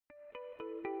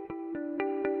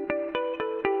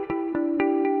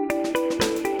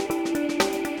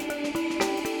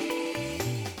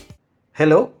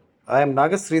Hello, I am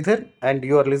Nagasridhar and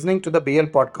you are listening to the BL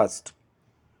podcast.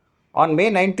 On May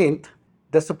 19th,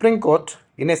 the Supreme Court,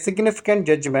 in a significant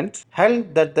judgment,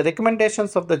 held that the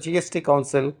recommendations of the GST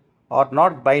Council are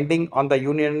not binding on the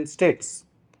Union states.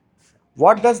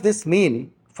 What does this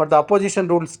mean for the opposition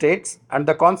ruled states and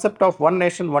the concept of one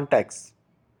nation, one tax?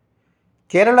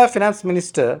 Kerala Finance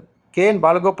Minister KN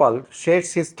Balagopal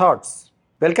shares his thoughts.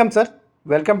 Welcome, sir.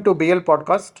 Welcome to BL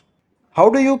podcast. How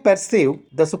do you perceive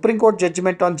the Supreme Court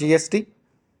judgment on GST?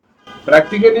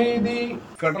 Practically, the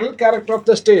federal character of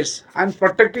the states and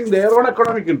protecting their own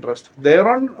economic interest, their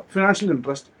own financial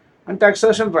interest, and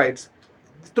taxation rights.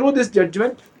 Through this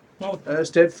judgment,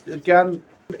 states can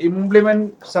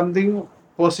implement something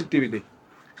positively.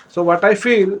 So, what I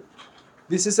feel,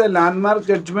 this is a landmark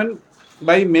judgment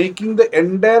by making the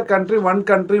entire country,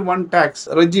 one tax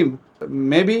regime.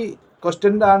 Maybe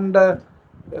questioned and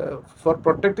for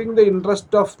protecting the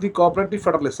interest of the cooperative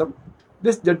federalism,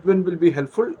 this judgment will be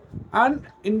helpful. And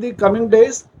in the coming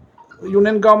days,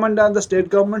 union government and the state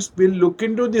governments will look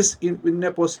into this in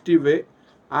a positive way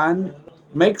and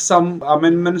make some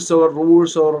amendments or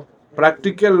rules or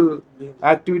practical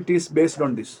activities based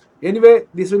on this. Anyway,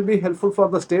 this will be helpful for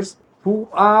the states who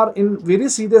are in very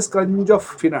serious crunch of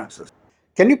finances.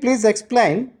 Can you please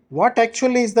explain what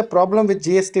actually is the problem with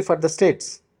GST for the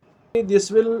states?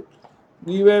 This will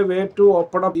give a way to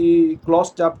open up the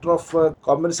closed chapter of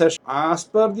compensation. As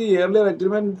per the earlier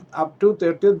agreement, up to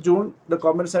 30th June, the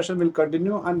compensation will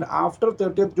continue, and after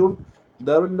 30th June,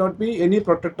 there will not be any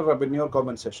protected revenue or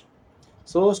compensation.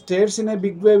 So, states in a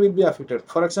big way will be affected.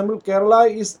 For example, Kerala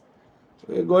is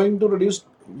going to reduce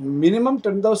minimum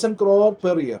 10,000 crore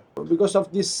per year because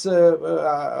of this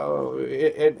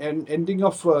ending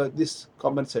of this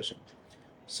compensation.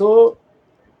 So,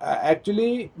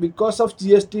 actually, because of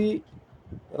GST,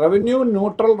 revenue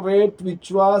neutral rate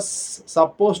which was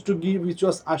supposed to give, which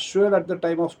was assured at the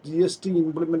time of GST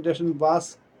implementation,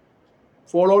 was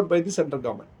followed by the central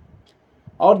government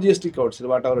or GST council,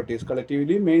 whatever it is,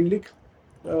 collectively, mainly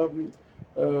um,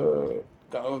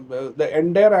 the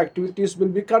entire activities will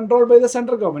be controlled by the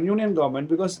central government, union government,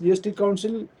 because GST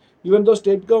council, even though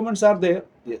state governments are there,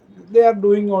 they are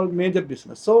doing all major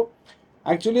business. So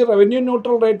actually, revenue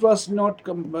neutral rate was not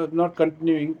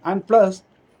continuing, and plus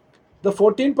the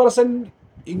 14%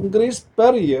 increase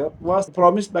per year was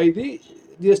promised by the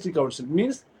GST Council.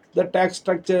 Means the tax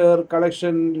structure,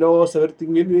 collection, laws,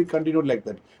 everything will be continued like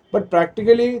that. But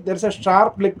practically, there is a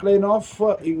sharp decline of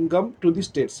income to the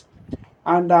states.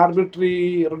 And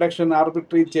arbitrary reduction,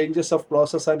 arbitrary changes of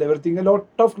clauses and everything, a lot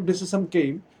of criticism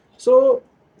came. So,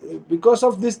 because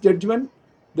of this judgment,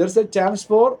 there is a chance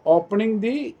for opening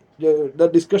the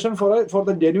discussion for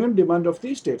the genuine demand of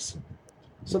the states.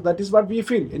 So that is what we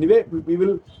feel. Anyway, we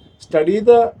will study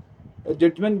the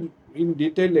judgment in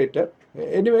detail later.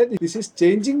 Anyway, this is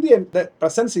changing the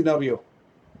present scenario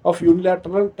of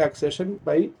unilateral taxation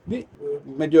by the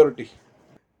majority.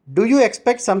 Do you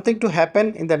expect something to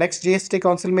happen in the next GST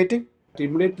Council meeting?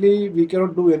 Immediately, we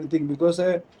cannot do anything because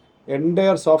a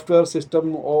entire software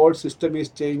system, all system is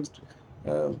changed.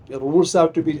 Rules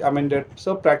have to be amended.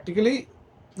 So practically,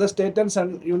 the state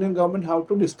and union government have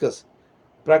to discuss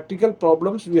practical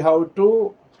problems. We have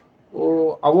to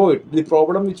avoid the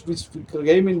problem which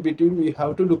came in between. We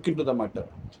have to look into the matter.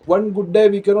 One good day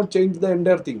we cannot change the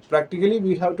entire thing. Practically,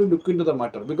 we have to look into the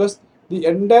matter because the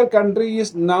entire country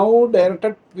is now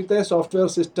directed with a software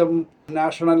system.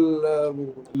 National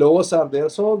laws are there,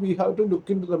 so we have to look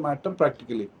into the matter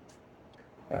practically.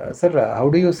 Sir, how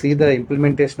do you see the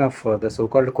implementation of the so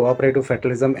called cooperative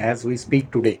federalism as we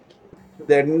speak today?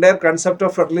 The entire concept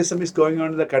of federalism is going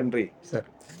on in the country. Sir,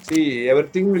 See,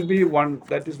 everything will be one.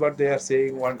 That is what they are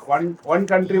saying. One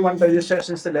country, one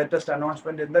registration is the latest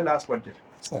announcement in the last budget.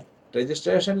 sir.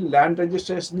 Land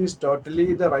registration is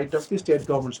totally the right of the state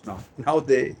governments now. Now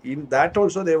they, in that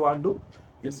also they want to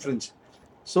infringe.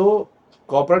 So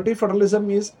cooperative federalism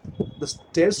is the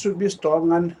states should be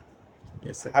strong and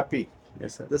Yes, sir. happy.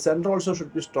 Yes, sir. The center also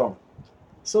should be strong.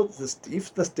 So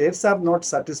if the states are not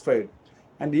satisfied,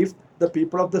 and if the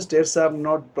people of the states are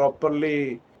not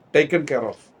properly taken care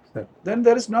of, Sir. then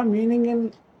there is no meaning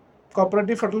in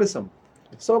cooperative federalism.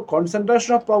 So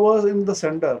concentration of powers in the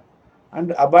center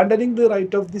and abandoning the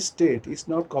right of the state is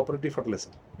not cooperative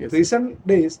federalism. Yes, Recent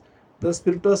days, the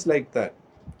spirit was like that.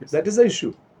 Yes. That is the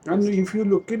issue. And if you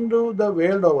look into the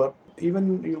world over,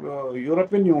 even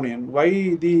European Union, why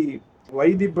the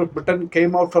Britain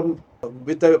came out from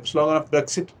with the slogan of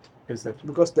Brexit? Yes, sir.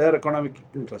 Because their economic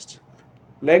interest.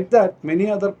 Like that, many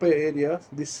other areas,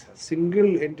 this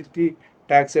single entity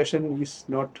taxation is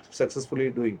not successfully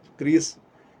doing. Greece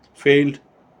failed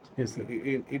Yes, sir.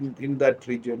 in that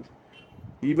region.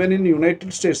 Even in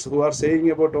United States, who are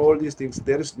saying about all these things,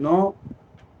 there is no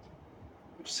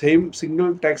same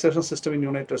single taxation system in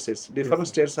United States. Different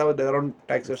states have their own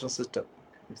taxation system.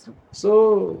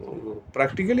 So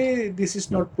practically, this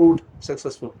is not proved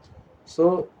successful.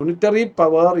 So unitary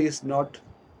power is not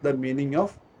the meaning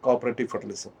of cooperative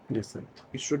federalism. Yes, sir.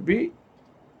 It should be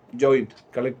joint,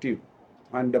 collective,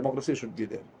 and democracy should be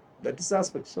there. That is the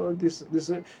aspect. So this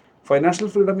financial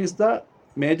freedom is the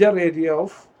major area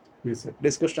of Yes, sir.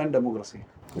 discussion and democracy.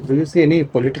 Do you see any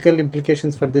political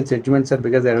implications for this judgment, sir?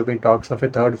 Because there have been talks of a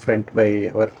third front by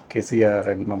our KCR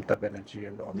and Mamata Banerjee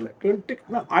and all that.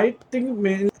 No, I think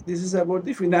mainly this is about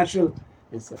the financial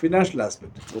Yes, sir. financial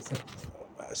aspect. Yes, sir.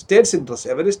 States interest,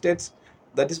 every states.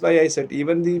 That is why I said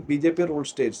even the BJP ruled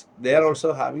states, they are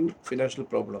also having financial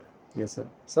problem. Yes, sir.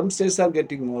 Some states are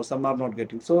getting more, some are not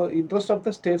getting. So interest of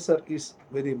the states is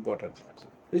very important.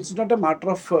 It's not a matter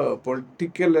of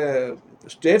political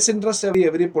states interest.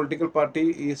 Every political party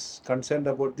is concerned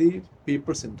about the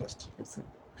people's interest. Yes, sir.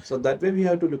 So that way we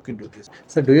have to look into this.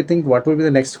 So, do you think what will be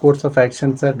the next course of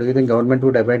action, sir? Do you think government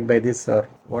would abide by this, or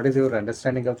what is your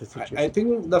understanding of the situation? I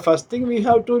think the first thing we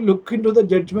have to look into the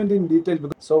judgment in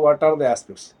detail. So what are the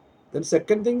aspects? Then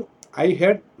second thing, I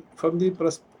heard from the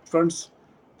press fronts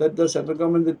that the central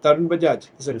government, the Tarun Bajaj,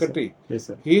 the secretary, Yes,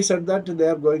 sir. he said that they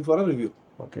are going for a review.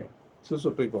 Okay. So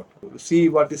Supreme Court, see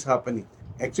what is happening.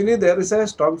 Actually, there is a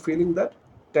strong feeling that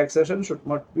taxation should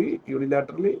not be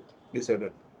unilaterally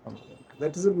decided.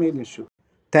 That is the main issue.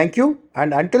 Thank you.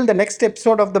 And until the next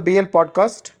episode of the BL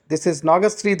podcast, this is Naga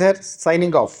Sridhar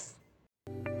signing off.